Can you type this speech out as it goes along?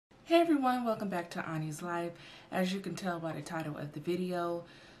Hey everyone, welcome back to Ani's Life. As you can tell by the title of the video,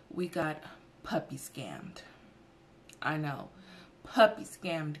 we got puppy scammed. I know, puppy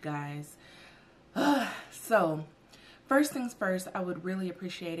scammed, guys. So, first things first, I would really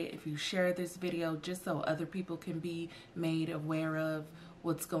appreciate it if you share this video just so other people can be made aware of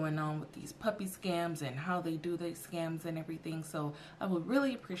what's going on with these puppy scams and how they do these scams and everything. So I would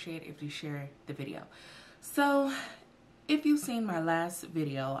really appreciate it if you share the video. So if you've seen my last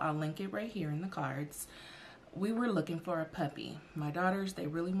video, I'll link it right here in the cards. We were looking for a puppy. My daughters, they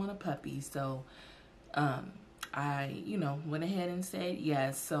really want a puppy. So I, went ahead and said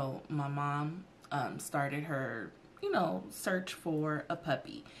yes. So my mom started her, search for a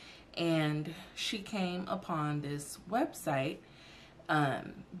puppy. And she came upon this website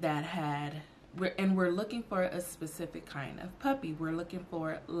that had, and we're looking for a specific kind of puppy. We're looking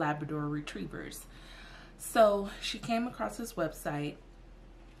for Labrador Retrievers. So she came across this website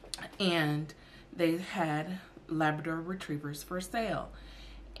and they had Labrador Retrievers for sale.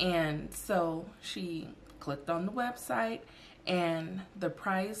 And so she clicked on the website and the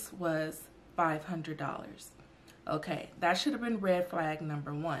price was $500. Okay, that should have been red flag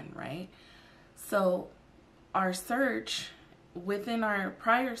number one, right? So our search, within our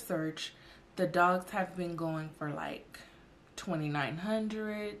prior search, the dogs have been going for like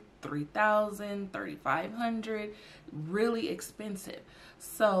 $2,900, $3,000, $3,500, really expensive.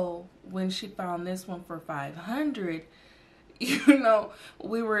 So when she found this one for $500,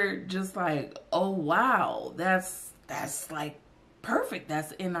 we were just like, oh wow, that's like perfect.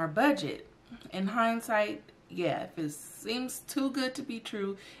 That's in our budget. In hindsight, yeah, if it seems too good to be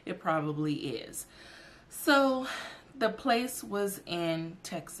true, it probably is. So the place was in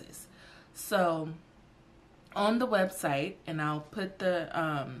Texas. So on the website, and I'll put the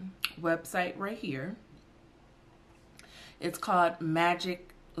website right here. It's called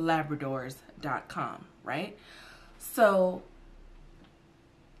magiclabradors.com, right? So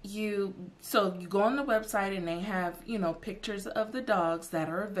you go on the website and they have, pictures of the dogs that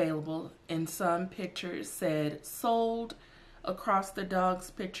are available, and some pictures said sold across the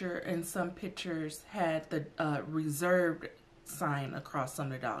dog's picture, and some pictures had the reserved sign across some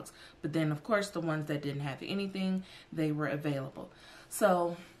of the dogs. But then of course the ones that didn't have anything, they were available.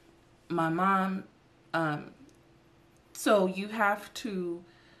 So my mom, so you have to,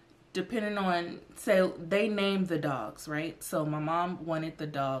 depending on, so they named the dogs, right? So my mom wanted the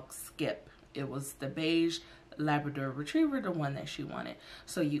dog Skip. It was the beige Labrador Retriever, the one that she wanted.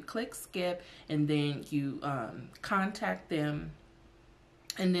 So you click Skip and then you contact them,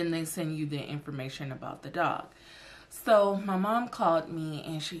 and then they send you the information about the dog. So my mom called me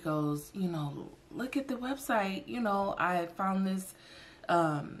and she goes, look at the website. I found this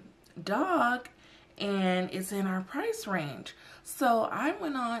dog and it's in our price range. So I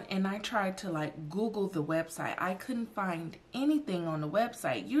went on and I tried to Google the website. I couldn't find anything on the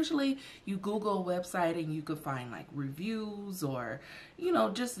website. Usually you Google a website and you could find reviews or,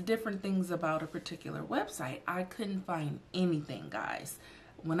 just different things about a particular website. I couldn't find anything, guys.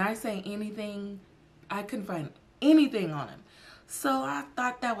 When I say anything, I couldn't find anything on him. So I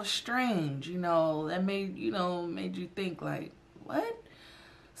thought that was strange, that made you think what?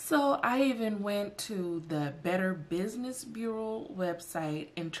 So I even went to the Better Business Bureau website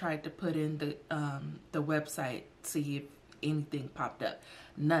and tried to put in the website, see if anything popped up.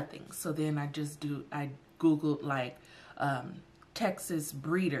 Nothing. So then I Googled Texas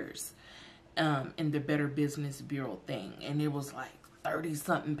breeders in the Better Business Bureau thing, and it was 30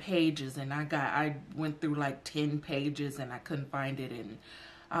 something pages, and I went through 10 pages and I couldn't find it, and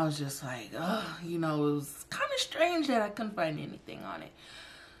I was just it was kind of strange that I couldn't find anything on it.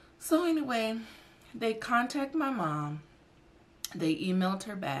 So anyway, they contacted my mom, they emailed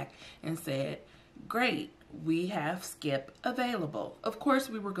her back and said, great, we have Skip available. Of course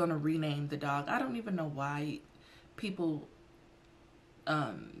we were going to rename the dog. I don't even know why people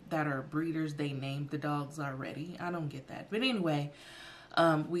that are breeders, they named the dogs already. I don't get that. But anyway,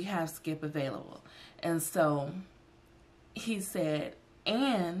 we have Skip available. And so he said,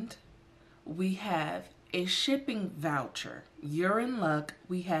 and we have a shipping voucher. You're in luck.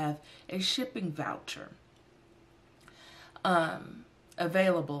 We have a shipping voucher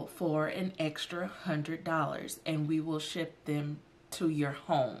available for an extra $100, and we will ship them to your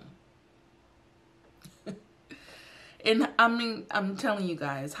home. And I mean, I'm telling you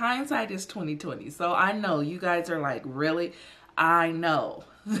guys, hindsight is 20/20. So I know you guys are really? I know.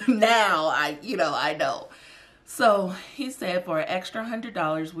 Now I know. So he said for an extra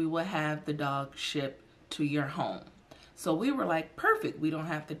 $100, we will have the dog shipped to your home. So we were perfect. We don't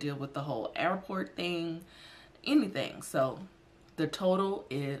have to deal with the whole airport thing, anything. So The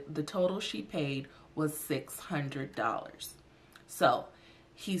total she paid was $600. So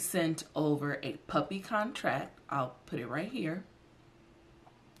he sent over a puppy contract. I'll put it right here.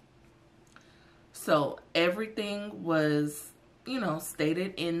 So everything was,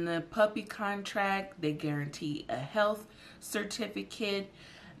 stated in the puppy contract. They guarantee a health certificate.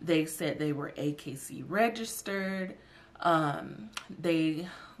 They said they were AKC registered. They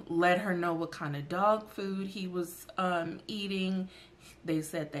let her know what kind of dog food he was eating. They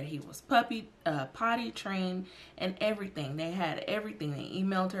said that he was potty trained and everything. They had everything. They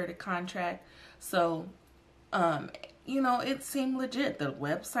emailed her the contract. So, it seemed legit. The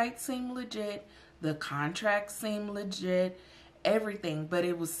website seemed legit. The contract seemed legit. Everything. But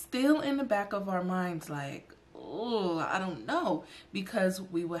it was still in the back of our minds like, oh, I don't know. Because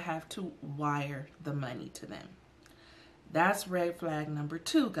we would have to wire the money to them. That's red flag number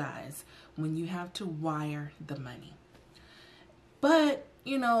 2, guys. When you have to wire the money. But,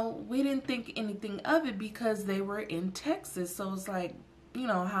 we didn't think anything of it because they were in Texas. So it's like,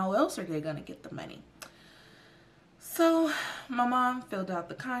 how else are they going to get the money? So my mom filled out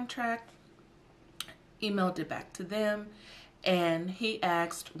the contract, emailed it back to them, and he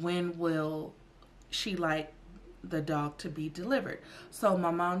asked when will she like the dog to be delivered. So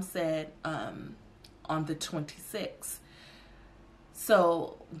my mom said on the 26th.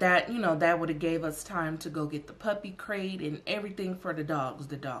 So that, that would have gave us time to go get the puppy crate and everything for the dogs,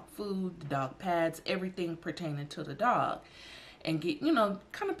 the dog food, the dog pads, everything pertaining to the dog, and get,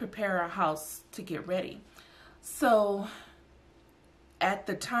 kind of prepare our house to get ready. So at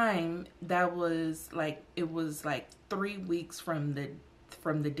the time, that was like, it was like 3 weeks from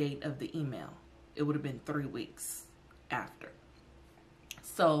the date of the email. It would have been 3 weeks after.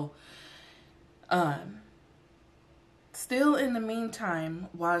 So, still in the meantime,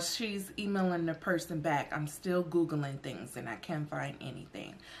 while she's emailing the person back, I'm still Googling things and I can't find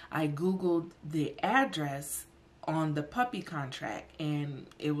anything. I Googled the address on the puppy contract and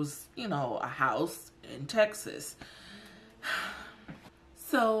it was, a house in Texas.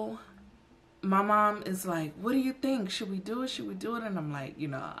 So my mom is like, what do you think? Should we do it? Should we do it? And I'm like,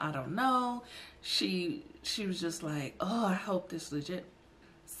 I don't know. She was just like, oh, I hope this is legit.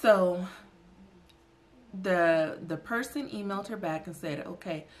 So the person emailed her back and said,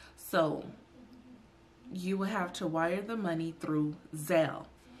 okay, so you will have to wire the money through Zelle.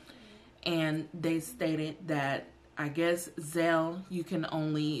 And they stated that, I guess, Zelle, you can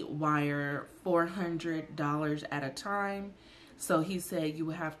only wire $400 at a time. So he said you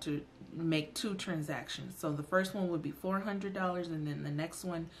would have to make 2 transactions. So the first one would be $400 and then the next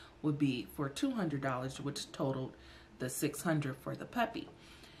one would be for $200, which totaled the $600 for the puppy.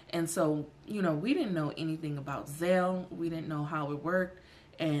 And so, we didn't know anything about Zelle. We didn't know how it worked.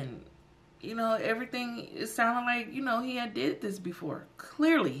 And, everything, it sounded like, he had did this before.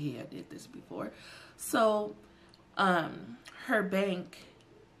 Clearly he had did this before. So, her bank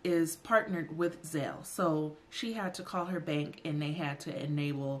is partnered with Zelle. So she had to call her bank and they had to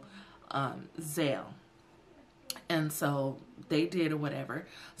enable Zelle. And so they did or whatever.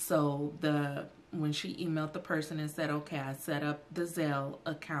 So when she emailed the person and said, okay, I set up the Zelle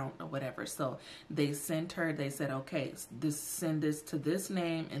account or whatever. So they sent her, they said, okay, send this to this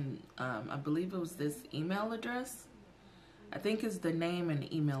name. And I believe it was this email address. I think it's the name and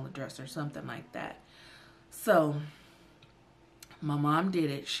the email address or something like that. So my mom did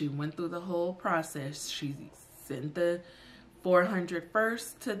it. She went through the whole process. She sent the $400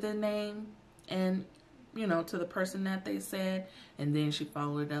 first to the name and, to the person that they said. And then she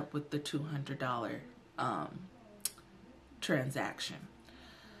followed up with the $200 transaction.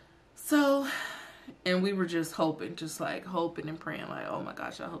 So, and we were just hoping, hoping and praying like, oh my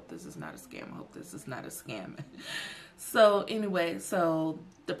gosh, I hope this is not a scam. I hope this is not a scam. So anyway, so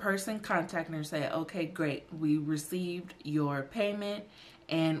the person contacted her and said, okay, great. We received your payment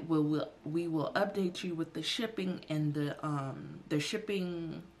and we will update you with the shipping and the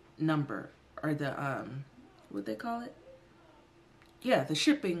shipping number or the, what they call it? Yeah, the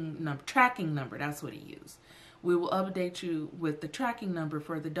shipping number, tracking number. That's what he used. We will update you with the tracking number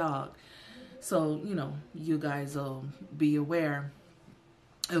for the dog. So, you guys will be aware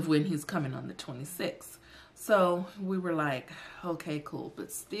of when he's coming on the 26th. So we were like, okay, cool.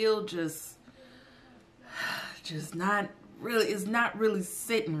 But still just not really, it's not really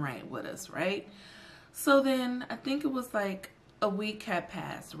sitting right with us, right? So then I think it was like a week had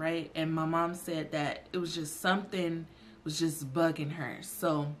passed, right? And my mom said that it was just something was just bugging her.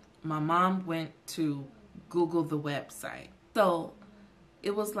 So my mom went to Google the website. So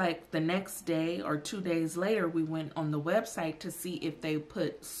it was like the next day or 2 days later, we went on the website to see if they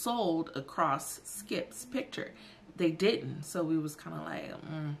put sold across Skip's picture. they didn't. So we was kind of like,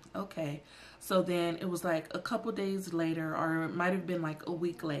 okay. So then it was like a couple days later, or it might have been like a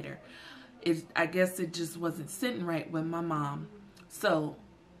week later. I guess it just wasn't sitting right with my mom. So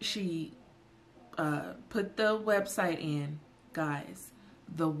she put the website in. Guys,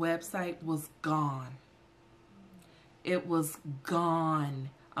 the website was gone. It was gone.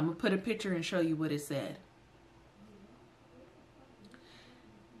 I'm going to put a picture and show you what it said.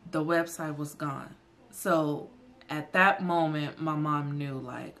 The website was gone. So at that moment, my mom knew,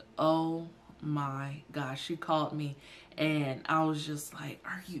 like, oh my gosh. She called me and I was just like,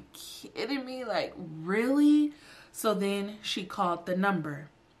 are you kidding me? Like, really? So then she called the number.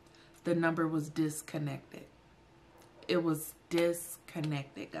 The number was disconnected. It was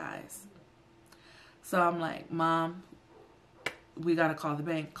disconnected, guys. So I'm like, Mom, we gotta call the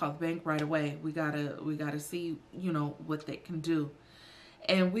bank. Call the bank right away. We gotta see, you know, what they can do.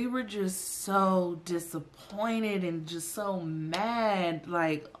 And we were just so disappointed and just so mad.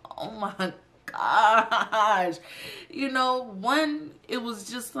 Like, oh my gosh. You know, it was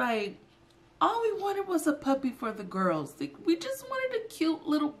just like, all we wanted was a puppy for the girls. We just wanted a cute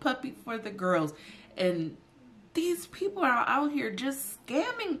little puppy for the girls. And these people are out here just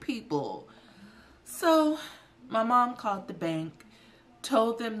scamming people. So my mom called the bank,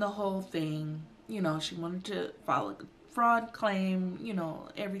 told them the whole thing. You know, she wanted to file a fraud claim, you know,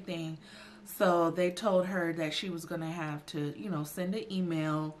 everything. So they told her that she was going to have to, you know, send an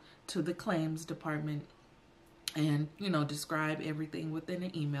email to the claims department and, you know, describe everything within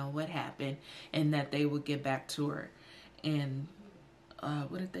the email, what happened, and that they would get back to her in,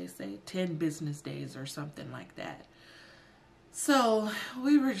 what did they say, 10 business days or something like that. So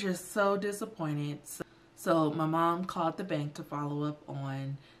we were just so disappointed. So my mom called the bank to follow up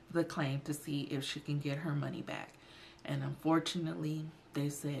on the claim to see if she can get her money back. And unfortunately, they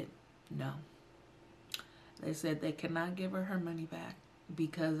said no. They said they cannot give her money back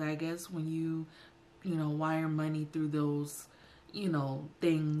because I guess when you know, wire money through those, you know,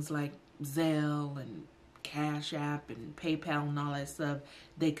 things like Zelle and Cash App and PayPal and all that stuff,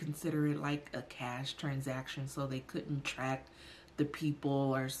 they consider it like a cash transaction, so they couldn't track the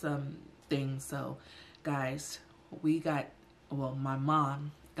people or something. So, guys, my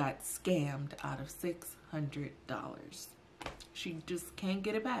mom got scammed out of $600. She just can't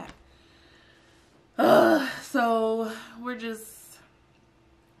get it back. So we're just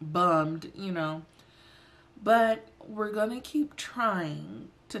bummed, you know. But we're going to keep trying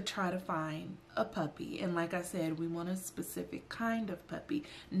to find a puppy. And like I said, we want a specific kind of puppy.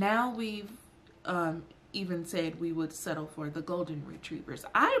 Now we've even said we would settle for the golden retrievers.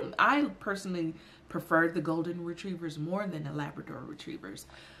 I personally prefer the golden retrievers more than the Labrador retrievers.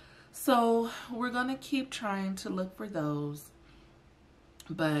 So we're going to keep trying to look for those.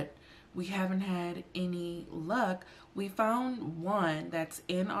 But we haven't had any luck. We found one that's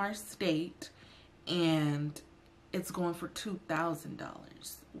in our state, and it's going for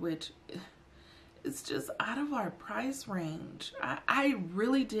 $2,000, which is just out of our price range. I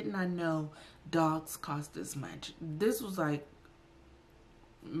really did not know dogs cost this much. This was like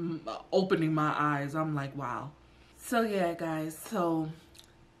opening my eyes. I'm like, wow. So yeah, guys, so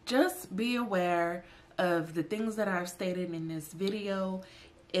just be aware of the things that I've stated in this video.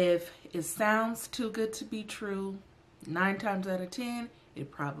 If it sounds too good to be true, 9 times out of 10,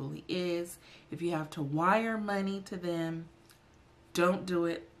 it probably is. If you have to wire money to them, don't do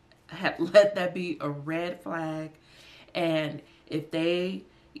it. Let that be a red flag. And if they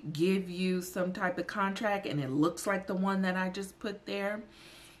give you some type of contract and it looks like the one that I just put there,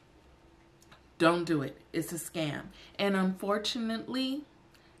 don't do it. It's a scam. And unfortunately,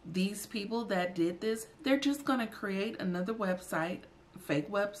 these people that did this, they're just going to create another website,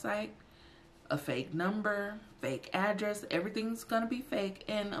 fake website, a fake number, fake address. Everything's going to be fake,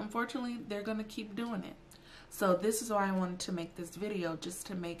 and unfortunately they're going to keep doing it. So this is why I wanted to make this video, just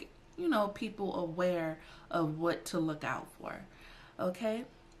to make, you know, people aware of what to look out for. Okay,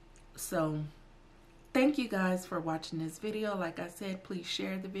 so thank you guys for watching this video. Like I said, please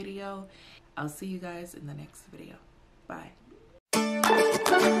share the video. I'll see you guys in the next video. Bye.